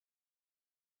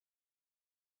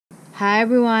Hi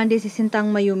everyone, this is Sintang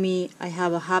Mayumi. I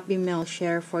have a happy mail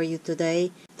share for you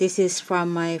today. This is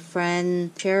from my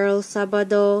friend Cherryl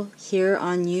Sabado here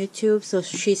on YouTube. So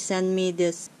she sent me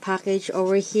this package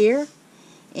over here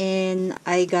and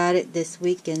I got it this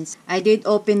weekend. I did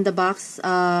open the box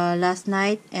last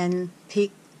night and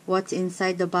pick what's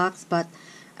inside the box, but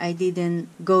I didn't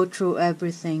go through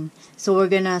everything. So we're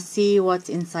gonna see what's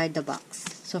inside the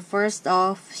box. So first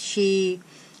off, she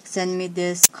sent me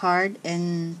this card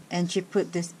and she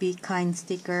put this Be Kind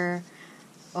sticker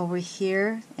over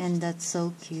here, and that's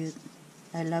so cute.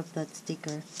 I love that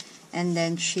sticker. And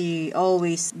then she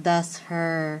always does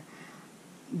her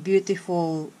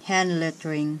beautiful hand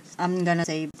lettering. I'm gonna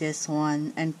save this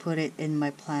one and put it in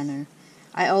my planner.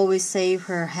 I always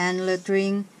save her hand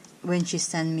lettering when she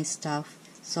sends me stuff.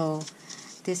 So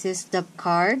this is the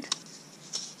card.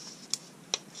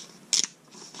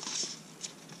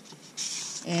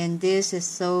 And this is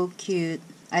so cute.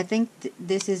 I think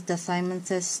this is the Simon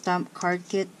Says stamp card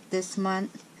kit this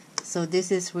month. So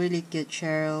this is really cute,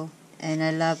 Cheryl. And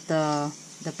I love the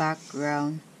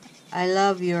background. I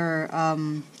love your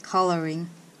coloring.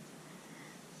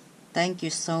 Thank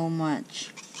you so much.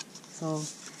 So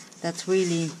that's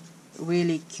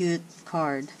really cute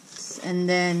card. And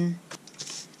then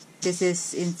this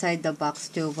is inside the box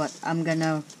too, but I'm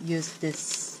gonna use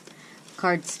this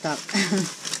cardstock.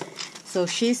 So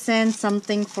she sent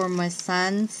something for my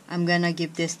sons. I'm gonna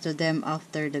give this to them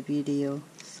after the video.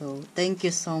 So thank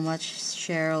you so much,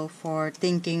 Cheryl, for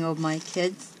thinking of my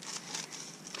kids.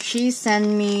 She sent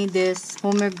me this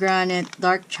pomegranate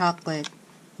dark chocolate.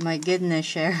 My goodness,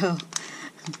 Cheryl.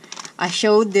 I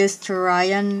showed this to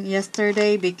Ryan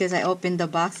yesterday because I opened the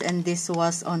box and this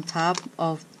was on top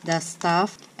of the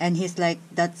stuff, and he's like,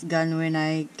 that's gone when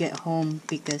I get home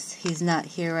because he's not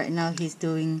here right now. He's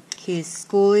doing his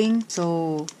schooling,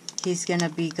 so he's gonna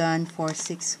be gone for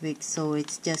 6 weeks, so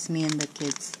it's just me and the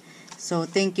kids. So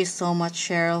thank you so much,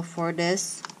 Cheryl, for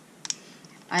this.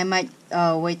 I might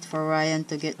wait for Ryan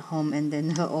to get home and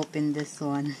then he'll open this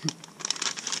one.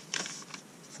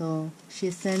 So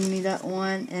she sent me that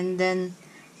one, and then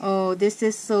oh, this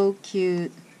is so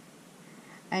cute.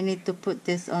 I need to put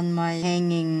this on my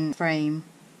hanging frame.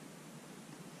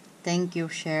 Thank you,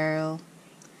 Cheryl.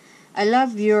 I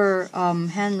love your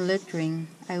hand lettering.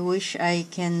 I wish I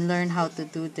can learn how to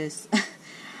do this.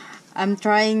 I'm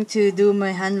trying to do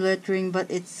my hand lettering,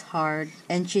 but it's hard.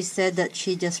 And she said that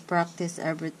she just practice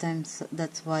every time, so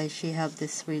that's why she have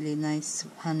this really nice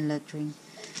hand lettering.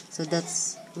 So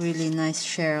that's really nice,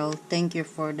 Cheryl. Thank you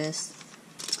for this.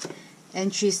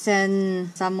 And she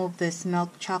sent some of this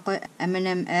milk chocolate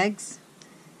M&M eggs.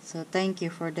 So thank you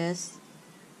for this.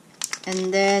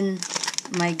 And then,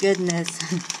 my goodness,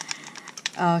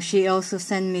 she also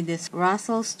sent me this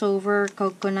Russell Stover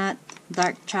coconut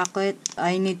dark chocolate.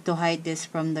 I need to hide this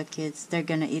from the kids. They're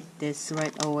gonna eat this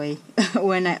right away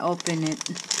when I open it.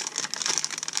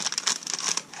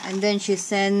 And then she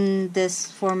sent this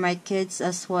for my kids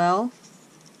as well.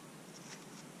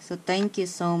 So thank you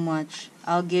so much.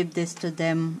 I'll give this to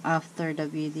them after the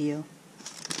video.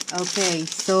 Okay,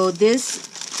 so this,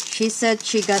 she said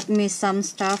she got me some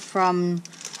stuff from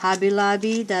Hobby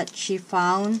Lobby that she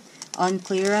found on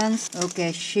clearance.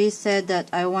 Okay, she said that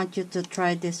I want you to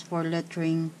try this for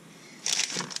lettering.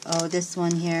 Oh, this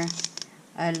one here.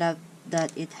 I love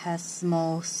that it has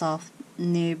small soft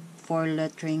nib for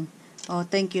lettering. Oh,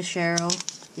 thank you, Cheryl.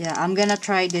 Yeah, I'm gonna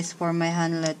try this for my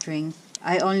hand lettering.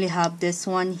 I only have this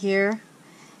one here,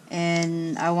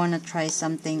 and I want to try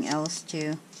something else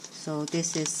too. So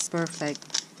this is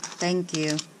perfect. Thank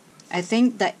you. I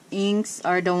think the inks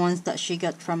are the ones that she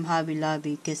got from Hobby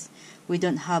Lobby because we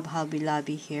don't have Hobby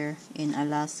Lobby here in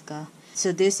Alaska.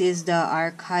 So this is the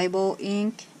archival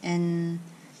ink, and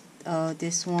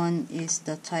this one is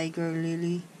the Tiger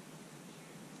Lily.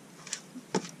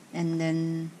 And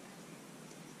then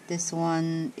this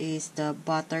one is the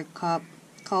Buttercup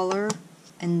color.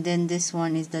 And then this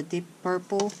one is the deep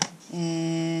purple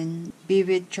and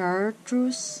vivid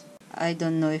chartreuse. I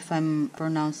don't know if I'm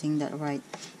pronouncing that right.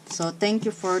 So thank you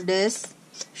for this,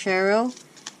 Cheryl.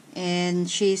 And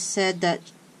she said that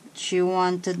she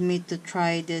wanted me to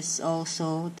try this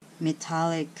also,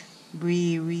 metallic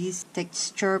brie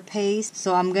texture paste.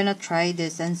 So I'm gonna try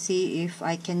this and see if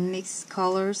I can mix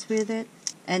colors with it.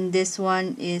 And this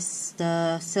one is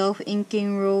the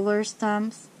self-inking roller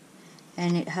stamps.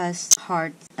 And it has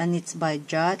hearts, and it's by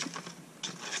Jot.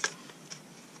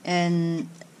 And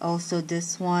also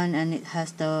this one, and it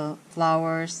has the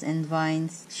flowers and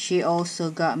vines. She also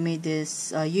got me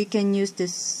this, you can use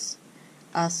this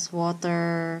as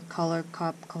watercolor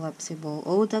cup collapsible.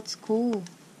 Oh, that's cool.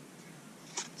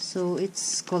 So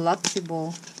it's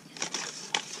collapsible.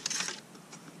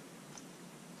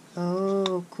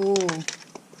 Oh, cool.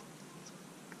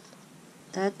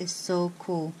 That is so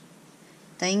cool.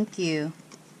 Thank you.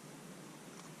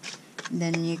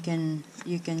 Then you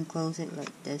can close it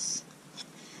like this.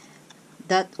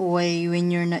 That way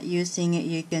when you're not using it,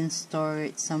 you can store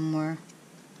it somewhere.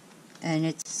 And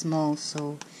it's small,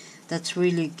 so that's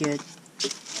really good.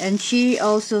 And she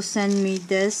also sent me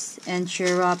this, and she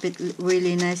wrapped it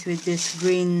really nice with this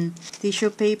green tissue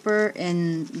paper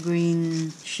and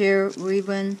green sheer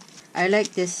ribbon. I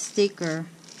like this sticker.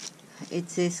 It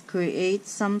says create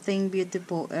something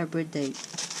beautiful every day.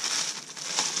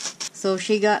 So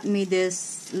she got me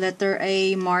this letter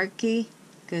A marquee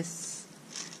because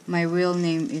my real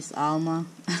name is Alma.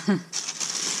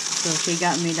 So she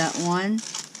got me that one.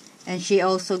 And she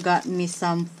also got me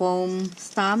some foam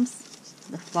stamps.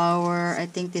 The flower, I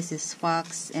think this is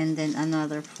fox, and then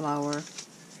another flower.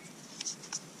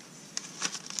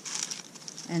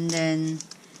 And then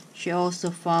she also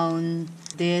found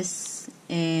this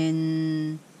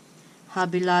in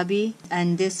Hobby Lobby,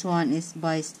 and this one is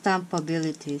by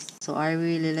Stampabilities. So I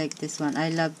really like this one. I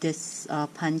love this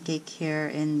pancake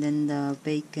here, and then the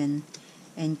bacon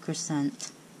and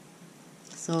croissant.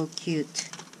 So cute.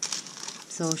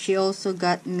 So she also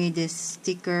got me these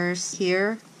stickers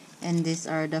here, and these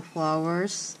are the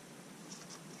flowers.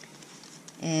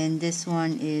 And this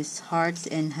one is hearts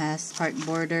and has heart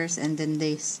borders, and then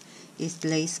this is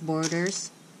lace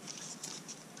borders.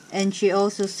 And she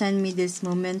also sent me this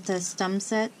momentous stamp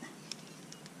set,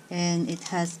 and it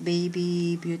has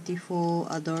baby, beautiful,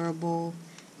 adorable,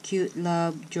 cute,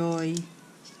 love, joy.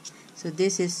 So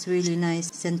this is really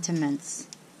nice sentiments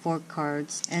for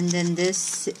cards. And then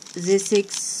this Z6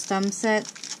 stamp set,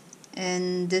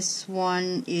 and this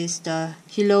one is the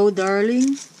Hello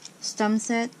Darling stamp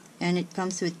set, and it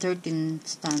comes with 13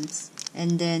 stamps.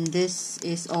 And then this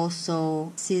is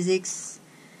also C6,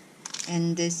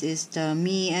 and this is the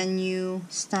Me and You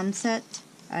stamp set.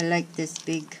 I like this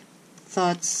big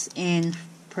thoughts and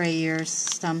prayers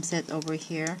stamp set over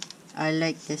here. I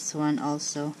like this one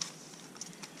also.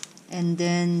 And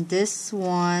then this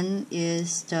one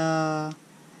is the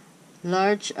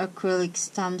large acrylic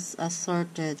stamps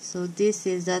assorted. So this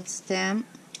is that stamp,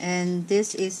 and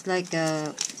this is like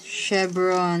a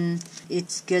chevron.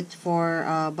 It's good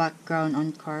for background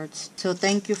on cards. So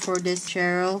thank you for this,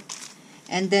 Cheryl.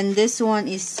 And then this one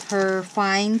is her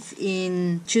finds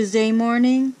in Tuesday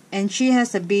morning, and she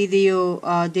has a video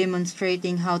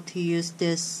demonstrating how to use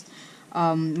this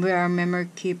We Are Memory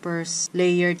Keepers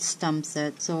layered stamp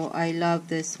set. So I love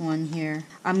this one here.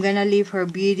 I'm gonna leave her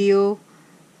video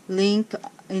link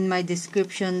in my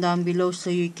description down below so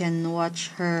you can watch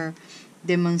her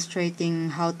demonstrating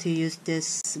how to use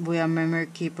this We Are Memory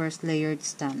Keepers layered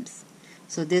stamps.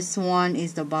 So this one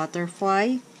is the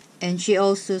butterfly. And she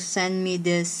also sent me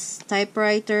this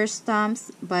typewriter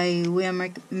stamps by We Are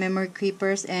Memory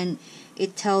Keepers, and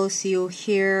it tells you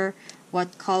here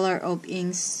what color of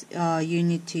inks you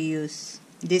need to use.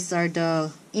 These are the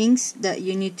inks that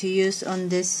you need to use on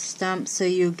this stamp, so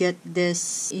you get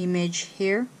this image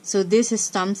here. So this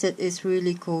stamp set is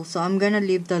really cool. So I'm gonna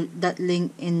leave that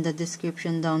link in the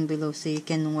description down below so you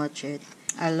can watch it.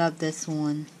 I love this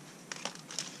one.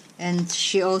 And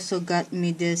she also got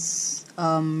me this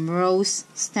rose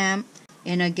stamp,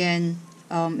 and again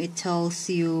it tells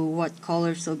you what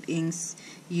colors of inks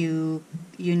you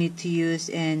need to use,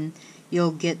 and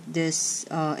you'll get this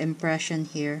impression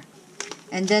here.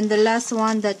 And then the last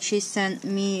one that she sent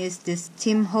me is this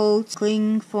Tim Holtz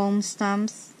cling foam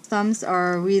stamps. Stamps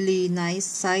are really nice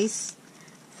size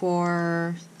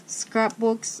for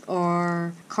scrapbooks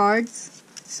or cards.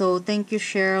 So thank you,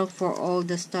 Cheryl, for all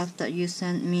the stuff that you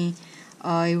sent me.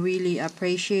 I really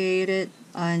appreciate it,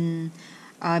 and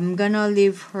I'm gonna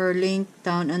leave her link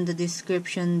down in the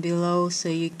description below so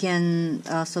you can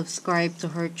subscribe to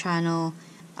her channel.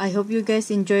 I hope you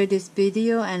guys enjoyed this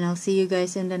video, and I'll see you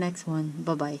guys in the next one.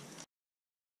 Bye bye.